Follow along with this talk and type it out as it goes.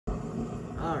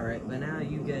Alright, but now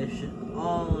you guys should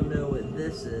all know what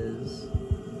this is.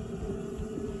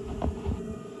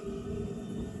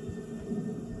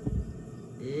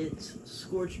 It's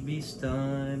Scorched Beast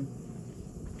time.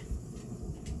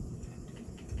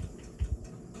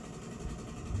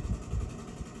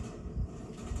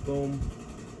 Boom.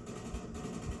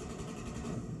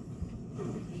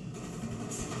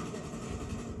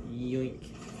 Yoink.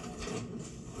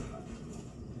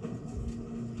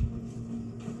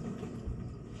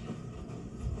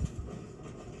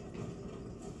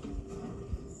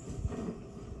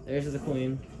 There's the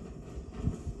queen.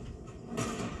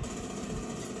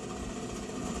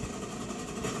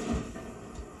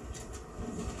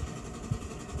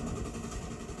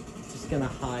 Just gonna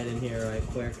hide in here right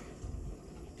quick.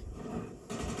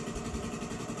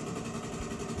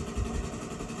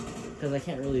 Because I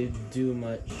can't really do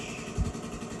much.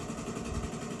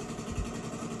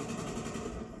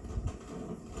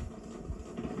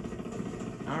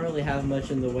 I don't really have much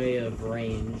in the way of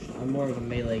range. I'm more of a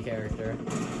melee character.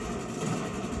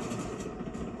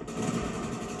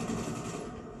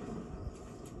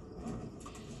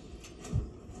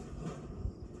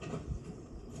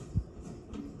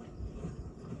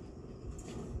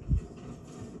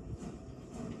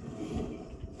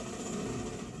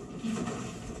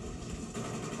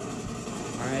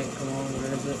 Alright, come on,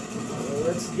 where is it?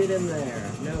 Let's get in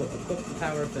there. No, equip the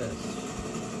power fist.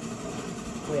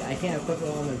 Wait, I can't equip it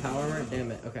while I'm in power armor?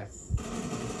 Damn it, okay.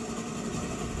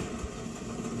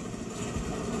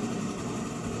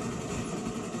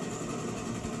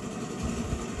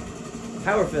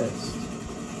 Power fist.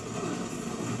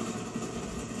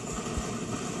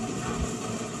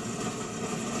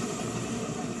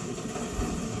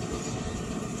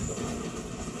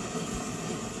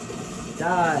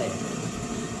 Die.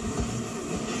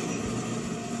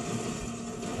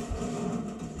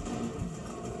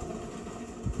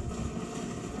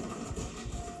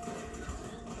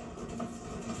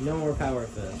 No more power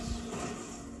fists.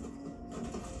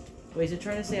 Wait, is it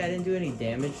trying to say I didn't do any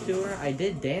damage to her? I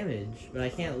did damage, but I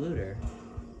can't loot her.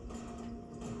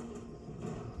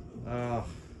 Oh.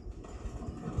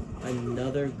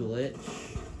 Another glitch?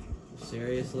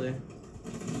 Seriously?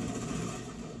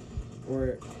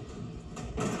 Or...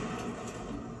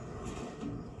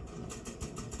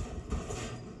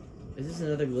 is this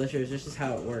another glitch, or is this just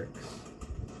how it works?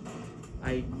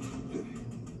 I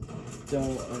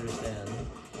don't understand.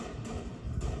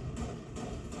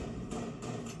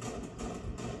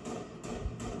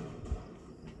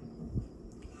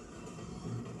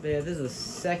 But yeah, this is the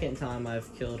second time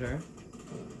I've killed her.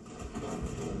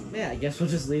 Yeah, I guess we'll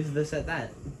just leave this at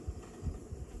that.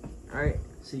 Alright,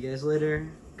 see you guys later,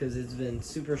 because it's been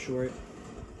super short.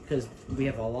 Because we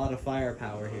have a lot of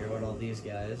firepower here with all these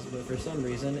guys, but for some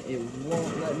reason, it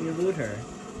won't let me loot her.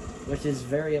 Which is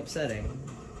very upsetting.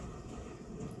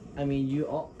 I mean,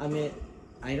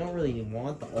 I don't really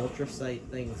want the ultra sight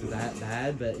things that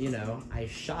bad, but, you know, I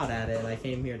shot at it, and I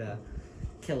came here to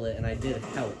kill it, and I did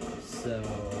help, so...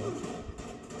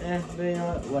 but you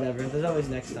know what, whatever, there's always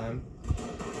next time.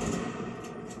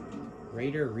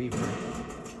 Raider Reaver.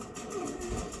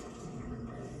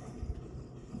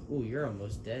 Ooh, you're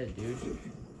almost dead, dude.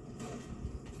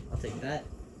 I'll take that,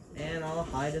 and I'll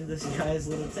hide in this guy's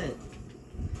little tent.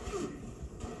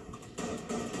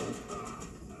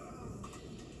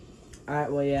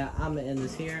 Alright, well yeah, I'm gonna end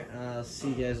this here, and I'll see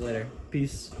you guys later.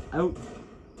 Peace out.